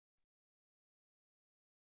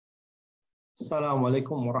Assalamu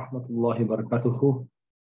alaikum wa rahmatullahi wa barakatuhu.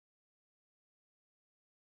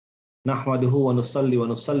 Nahmaduhu wa nusalli wa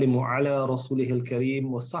nusallimu ala rasulih al-kareem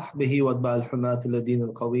wa sahbihi wa atba' al-humat al-ladin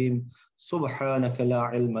al-qawim. Subhanaka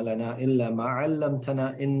la ilma lana illa ma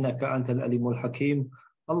 'allamtana innaka antal alimul hakim.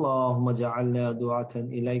 Allahumma ja'alna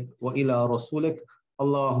du'atan ilayk wa ila rasulik.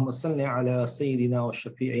 Allahumma salli ala sayyidina wa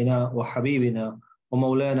shafi'ina wa habibina wa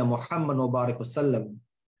maulana Muhammad wa barik wa sallam.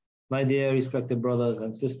 My dear respected brothers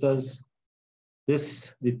and sisters,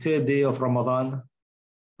 this, the third day of Ramadan,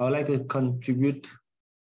 I would like to contribute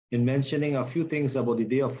in mentioning a few things about the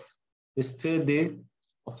day of this third day,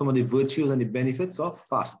 of some of the virtues and the benefits of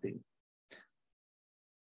fasting.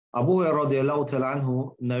 Abu Hurairah radiallahu ta'ala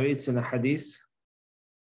anhu narrates in a hadith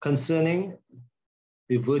concerning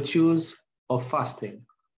the virtues of fasting.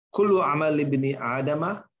 Kullu amal ibni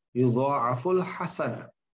adama yudha'aful hasana.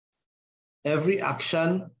 Every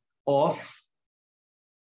action of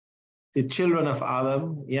the children of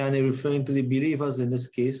Adam, yani referring to the believers in this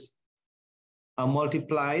case, are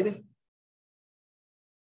multiplied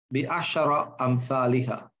bi ashara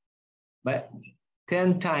amthaliha, by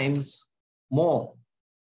 10 times more,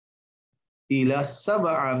 ila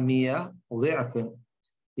sab'a miya dhi'fin,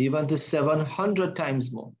 even to 700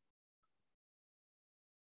 times more.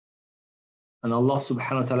 And Allah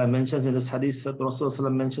subhanahu wa ta'ala mentions in this hadith that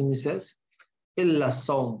Rasulullah mentions, he says, illa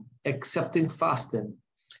sawm, excepting fasting,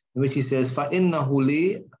 in which he says, فَإِنَّهُ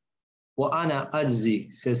لِي وَأَنَا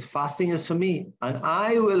أَجْزِي, says, fasting is for me, and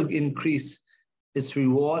I will increase its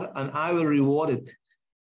reward, and I will reward it.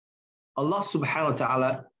 Allah subhanahu wa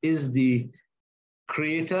ta'ala is the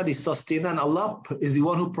creator, the sustainer, and Allah is the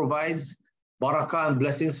one who provides barakah and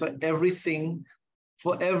blessings for everything,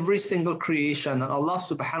 for every single creation. And Allah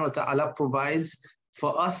subhanahu wa ta'ala provides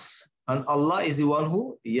for us, and Allah is the one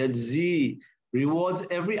who yajzi, rewards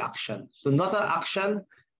every action. So not an action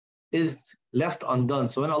is left undone.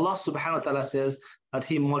 So when Allah subhanahu wa ta'ala says that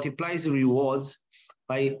He multiplies the rewards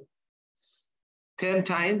by 10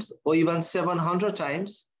 times or even 700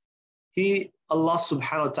 times, Allah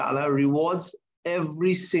subhanahu wa ta'ala rewards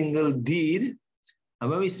every single deed. And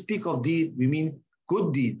when we speak of deed, we mean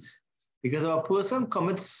good deeds. Because if a person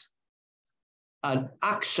commits an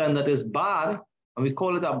action that is bad, and we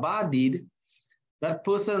call it a bad deed, that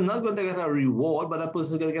person is not going to get a reward, but that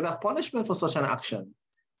person is going to get a punishment for such an action.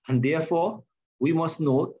 And therefore, we must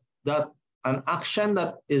note that an action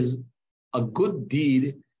that is a good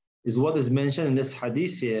deed is what is mentioned in this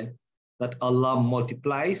hadith here, that Allah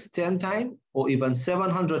multiplies 10 times or even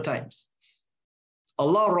 700 times.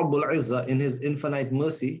 Allah Rabbul Izzah, in His infinite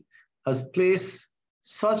mercy, has placed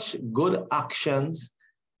such good actions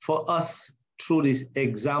for us through this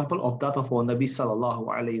example of that of our Nabi sallallahu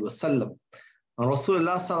alayhi wasallam. And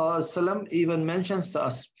Rasulullah sallallahu alayhi wasallam even mentions to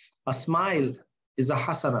us, a smile is a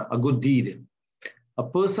hasana, a good deed. A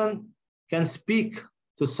person can speak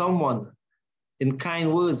to someone in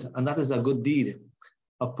kind words, and that is a good deed.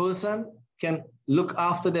 A person can look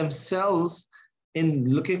after themselves in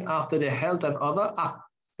looking after their health and other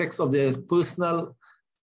aspects of their personal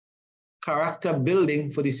character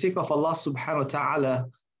building for the sake of Allah subhanahu wa ta'ala,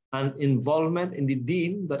 and involvement in the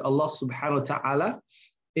deen that Allah subhanahu wa ta'ala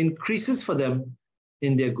increases for them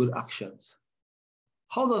in their good actions.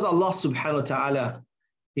 How does Allah subhanahu wa ta'ala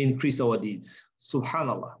increase our deeds?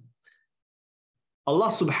 Subhanallah. Allah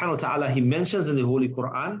subhanahu wa ta'ala, He mentions in the Holy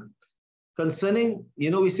Quran concerning,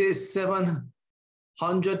 we say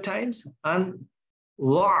 700 times and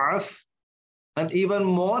dha'af, and even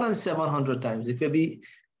more than 700 times. It could be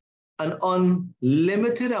an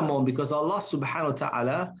unlimited amount, because Allah subhanahu wa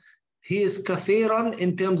ta'ala, He is kathiran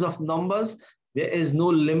in terms of numbers. There is no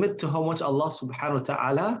limit to how much Allah subhanahu wa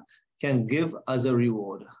ta'ala can give as a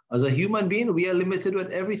reward. As a human being, we are limited with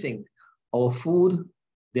everything. Our food,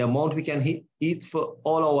 the amount we can eat for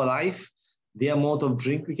all our life, the amount of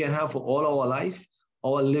drink we can have for all our life,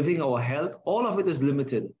 our living, our health, all of it is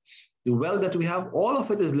limited. The wealth that we have, all of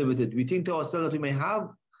it is limited. We think to ourselves that we may have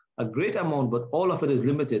a great amount, but all of it is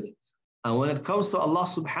limited. And when it comes to Allah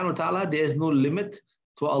subhanahu wa ta'ala, there is no limit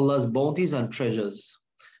to Allah's bounties and treasures.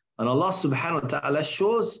 And Allah subhanahu wa ta'ala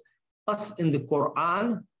shows us in the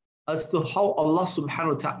Quran as to how Allah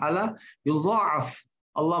subhanahu wa ta'ala yudha'af,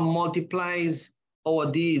 Allah multiplies our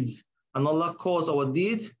deeds, and Allah causes our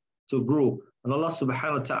deeds to grow. And Allah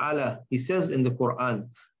subhanahu wa ta'ala, He says in the Quran,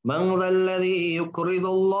 مَنْ ذَا الَّذِي يُقْرِضُ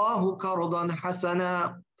اللَّهُ قَرْضًا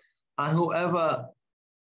حَسَنًا, and whoever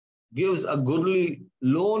gives a goodly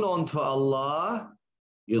loan unto Allah,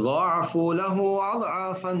 يُضَاعَفُ لَهُ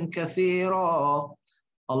أَضْعَافًا كَثِيرًا,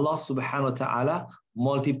 Allah subhanahu wa ta'ala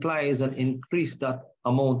multiplies and increases that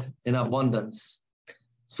amount in abundance.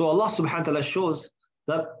 So Allah subhanahu wa ta'ala shows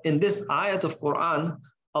that in this ayat of Quran,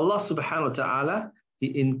 Allah subhanahu wa ta'ala, He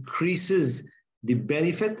increases the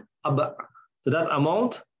benefit to that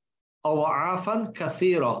amount, awa'afan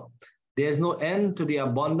kathira. There's no end to the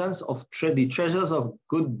abundance of the treasures of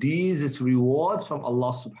good deeds, its rewards from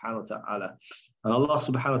Allah subhanahu wa ta'ala. And Allah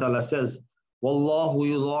subhanahu wa ta'ala says, Wallahu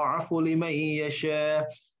yudha'afu liman yasha.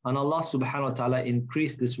 And Allah subhanahu wa ta'ala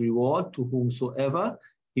increase this reward to whomsoever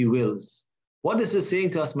He wills. What is this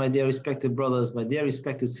saying to us, my dear respected brothers, my dear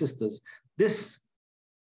respected sisters? This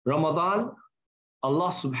Ramadan, Allah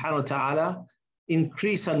subhanahu wa ta'ala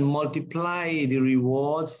increase and multiply the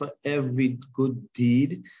rewards for every good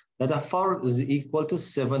deed that are far is equal to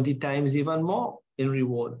 70 times even more in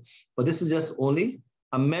reward. But this is just only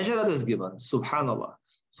a measure that is given, subhanallah.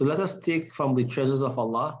 So let us take from the treasures of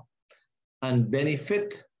Allah and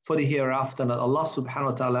benefit for the hereafter, that Allah subhanahu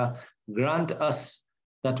wa ta'ala grant us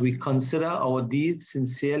that we consider our deeds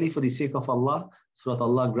sincerely for the sake of Allah, so that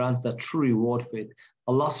Allah grants that true reward for it.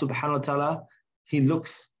 Allah subhanahu wa ta'ala, He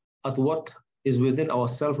looks at what is within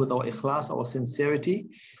ourselves with our ikhlas, our sincerity,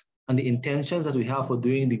 and the intentions that we have for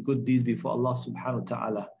doing the good deeds before Allah subhanahu wa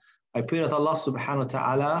ta'ala. I pray that Allah subhanahu wa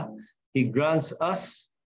ta'ala, He grants us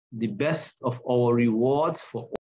the best of our rewards for